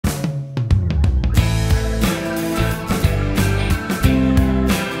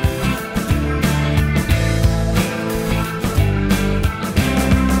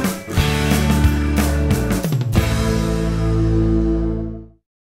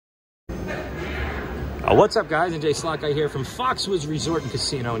What's up, guys? njslotguy here from Foxwoods Resort and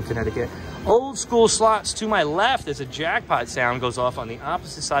Casino in Connecticut. Old school slots to my left as a jackpot sound goes off on the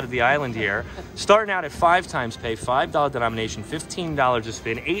opposite side of the island here. Starting out at 5 times pay, $5 denomination, $15 a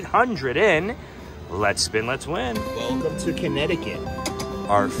spin, 800 in. Let's spin, let's win. Welcome to Connecticut.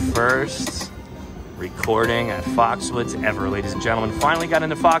 Our first recording at Foxwoods ever, ladies and gentlemen. Finally got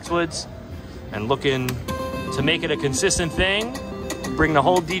into Foxwoods and looking to make it a consistent thing. Bring the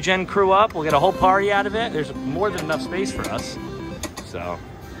whole D-Gen crew up. We'll get a whole party out of it. There's more than enough space for us. So,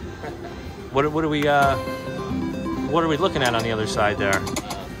 what are we looking at on the other side there?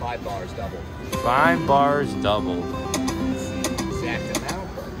 5 bars doubled. 5 bars doubled. Exact amount.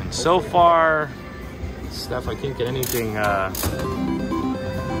 And so far, Steph, I can't get anything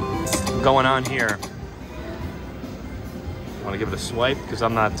going on here. Want to give it a swipe because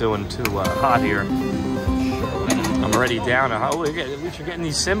I'm not doing too hot here. I'm already down. Oh, at least you're getting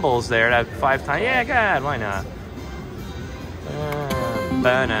these symbols there. That 5 times. Yeah, God, why not?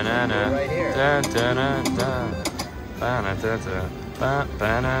 Banana. Right here.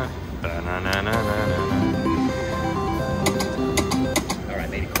 All right,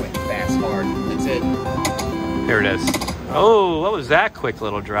 maybe quick, fast, hard. That's it. Here it is. Oh, what was that quick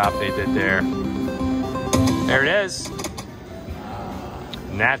little drop they did there? There it is.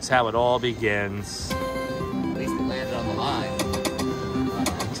 And that's how it all begins. At least it landed on the line.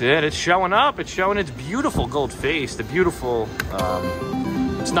 That's it. It's showing up. It's showing its beautiful gold face. The beautiful,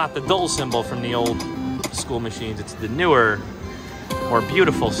 it's not the dull symbol from the old school machines. It's the newer, more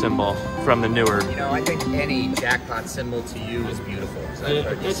beautiful symbol from the newer. You know, I think any jackpot symbol to you is beautiful. So I've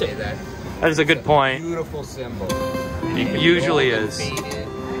heard you say that. That is a good point. Beautiful symbol. It usually is. Faded,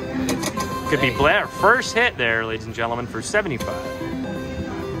 Could be Blair. First hit there, ladies and gentlemen, for $75.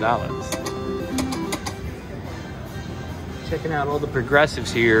 Checking out all the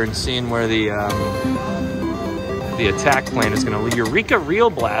progressives here and seeing where the attack plan is going to lead. Eureka Real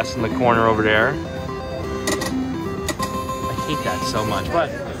Blast in the corner over there. I hate that so much,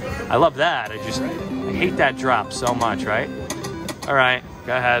 but I love that. I hate that drop so much, right? All right,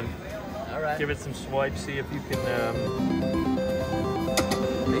 go ahead. All right. Give it some swipes, see if you can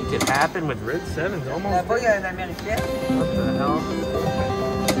make it happen with red 7s almost. What the hell?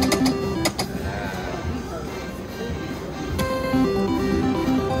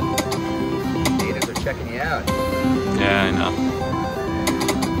 Checking you out. Yeah, I know.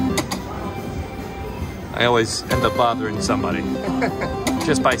 I always end up bothering somebody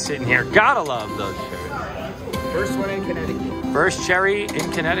just by sitting here. Gotta love those cherries. First one in Connecticut. First cherry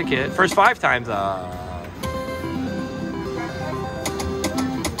in Connecticut. First 5 times.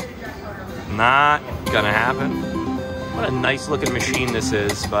 Not gonna happen. What a nice looking machine this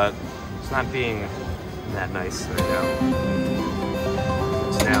is, but it's not being that nice right now.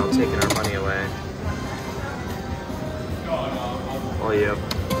 It's now taking our money away. All you.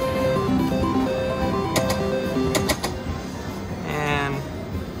 And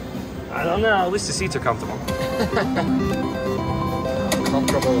I don't know, at least the seats are comfortable.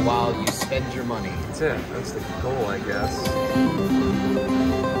 Comfortable while you spend your money. That's it. That's the goal, I guess.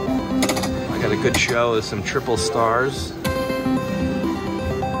 I got a good show of some triple stars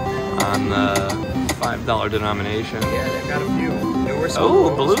on the $5 denomination. Yeah, they've got a few. Newer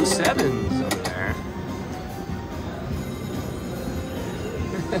Oh, blue 7s.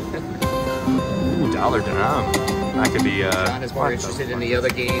 Ooh, $1 denom. That could be. John is more interested in the other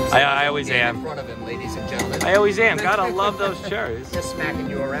games. I always am. In front of him, ladies and gentlemen. I always am. Gotta love those cherries. Just smacking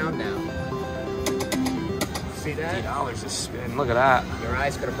you around now. See that? $50 a spin. Look at that. Your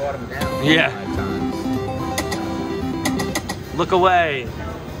eyes could have brought him down. Yeah. 5 times. Look away.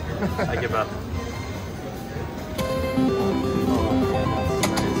 I give up.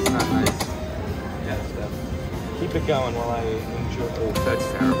 It's not nice. Yeah, Steph. Keep it going while I enjoy. Oh, that's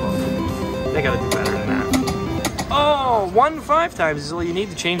terrible. They gotta do better than that. Oh, 1 5 times is all you need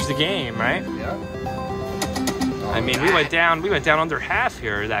to change the game, right? Yeah. I mean, we went down under half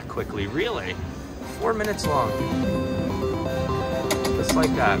here that quickly, really. 4 minutes long. Just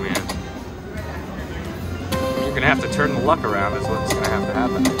like that, man. You're gonna have to turn the luck around is what's gonna have to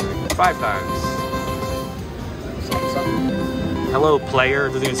happen, I think. 5 times. Hello, player.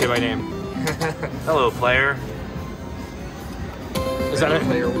 Doesn't even say my name. Hello, player. Is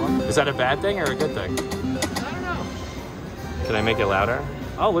that a bad thing or a good thing? I don't know. Can I make it louder?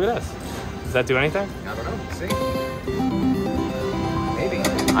 Oh, look at this. Does that do anything? I don't know. See? Maybe.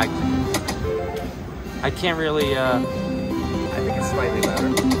 I can't really, I think it's slightly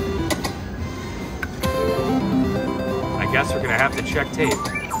louder. I guess we're gonna have to check tape.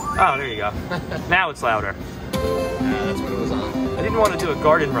 Oh, there you go. Now it's louder. That's what it was on. I didn't want to do a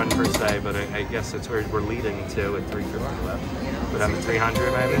garden run per se, but I guess that's where we're leading to at 350 left. But I'm at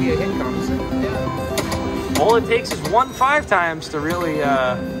 300 maybe. Maybe a hit comes. Yeah. All it takes is 1 5 times to really,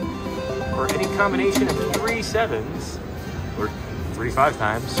 or any combination of 3 7s, or 3 5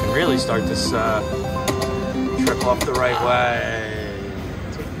 times, and really start this trip off the right way.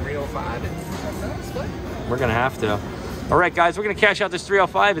 Take 305 and split. We're gonna have to. All right, guys, we're gonna cash out this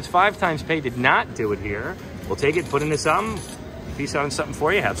 305. It's 5 times pay. Did not do it here. We'll take it, put into something, piece out something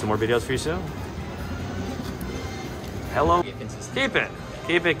for you. Have some more videos for you soon. Hello. Keep it.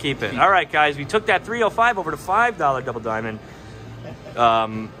 Keep it, keep it. All right, guys, we took that 305 over to $5 double diamond.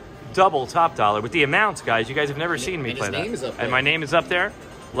 Double top dollar with the amounts, guys. You guys have never seen me play that. And my name is up there.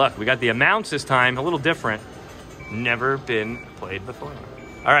 Look, we got the amounts this time, a little different. Never been played before.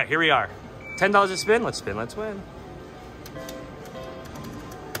 All right, here we are. $10 a spin. Let's spin, let's win.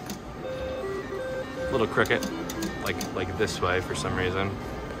 Little cricket, like this way for some reason,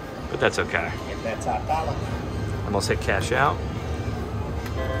 but that's okay. Get that top dollar. Almost hit cash out.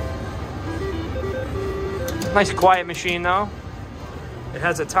 Nice quiet machine though. It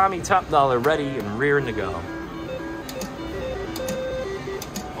has a Tommy top dollar ready and rearing to go.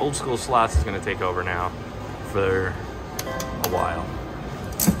 Old school slots is gonna take over now for a while.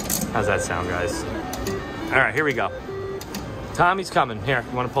 How's that sound, guys? All right, here we go. Tommy's coming. Here,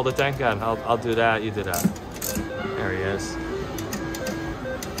 you want to pull the thing? Good. I'll do that. You do that. There he is.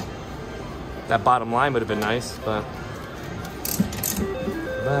 That bottom line would have been nice, but.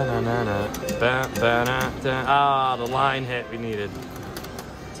 Ah, the line hit we needed.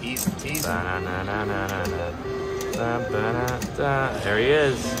 Tease, tease. There he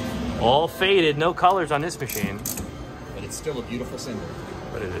is. All faded, no colors on this machine. But it's still a beautiful symbol.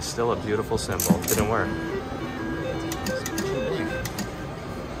 But it is still a beautiful symbol. Didn't work.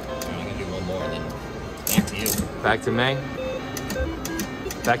 Back to you. Back to me.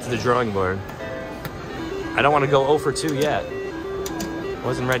 Back to the drawing board. I don't want to go 0 for 2 yet.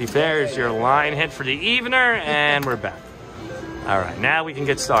 Wasn't ready. There's your line hit for the evener, and we're back. All right, now we can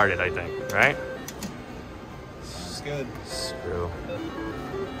get started, I think, right? Sounds good. Screw.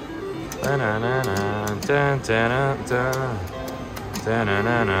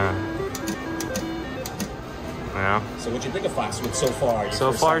 Well, so what'd you think of Foxwoods so far?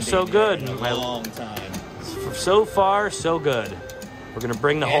 So far, so good. In a long time. So far, so good. We're gonna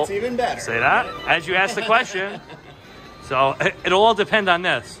bring the whole. It's even better. Say that as you ask the question. So it'll all depend on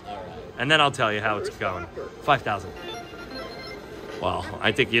this, and then I'll tell you how it's going. 5,000. Well,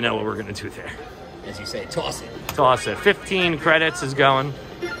 I think you know what we're gonna do there. As you say, toss it. Toss it. 15 credits is going.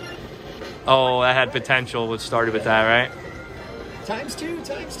 Oh, that had potential. It started with that, right? Times two.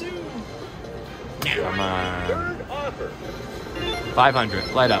 Come on.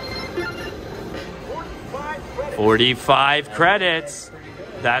 500. Light up. 45 credits.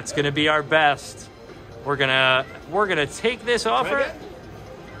 That's gonna be our best. We're gonna take this offer.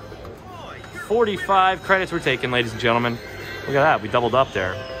 45 credits we're taking, ladies and gentlemen. Look at that. We doubled up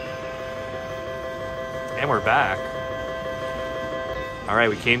there. And we're back. All right,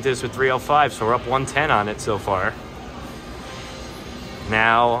 we came to this with 305, so we're up 110 on it so far.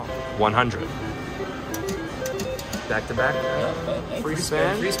 Now 100. Back to back. Free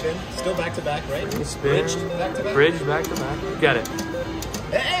spin. Free spin. Still back to back, right? Free spin. Bridge back to back. Bridge back to back. Get it.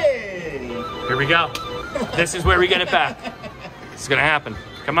 Hey! Here we go. This is where we get it back. It's gonna happen.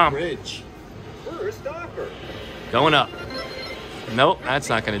 Come on. Bridge. First offer. Going up. Nope, that's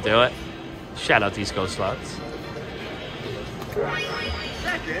not gonna do it. Shout out to East Coast Slots.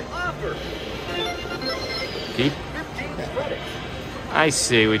 Second offer. Keep. 15 credits. I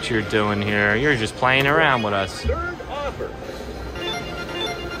see what you're doing here. You're just playing around with us. Third offer.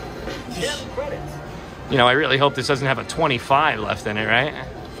 10 credits. You know, I really hope this doesn't have a 25 left in it, right?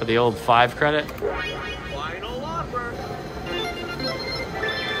 For the old 5 credit. Final offer.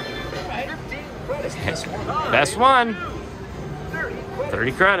 15 credits. Best one. 30 credits.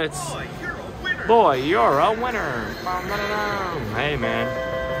 30 credits. Boy, you're a winner. Boy, you're a winner. Hey, man.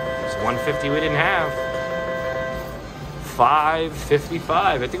 It's 150 we didn't have.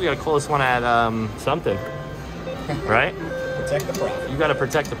 555. I think we gotta call this one at something, right? Protect the profit. You gotta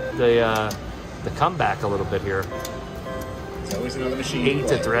protect the comeback a little bit here. It's always another machine. 8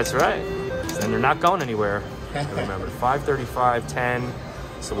 to 3. That's right. And they're not going anywhere. Remember, 535, 10.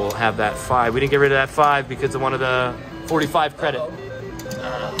 So we'll have that 5. We didn't get rid of that 5 because of one of the 45 credit.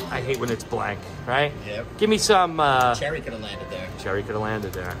 I hate when it's blank, right? Yep. Give me some. Cherry could have landed there. Cherry could have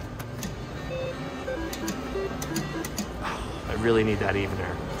landed there. I really need that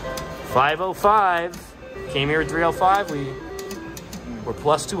evener. 505. Came here at 305. We're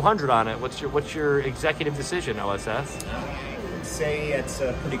plus 200 on it. What's your executive decision, OSS? would say it's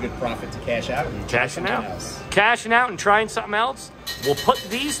a pretty good profit to cash out. And Cashing out. Else. Cashing out and trying something else. We'll put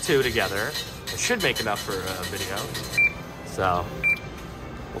these two together. It should make enough for a video. So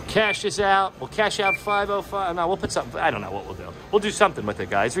we'll cash this out. We'll cash out 505. No, we'll put something. I don't know what we'll do. We'll do something with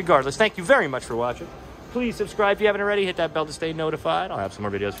it, guys. Regardless, thank you very much for watching. Please subscribe if you haven't already. Hit that bell to stay notified. I'll have some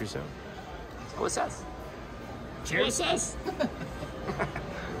more videos for you soon. That's what it says. Cheers.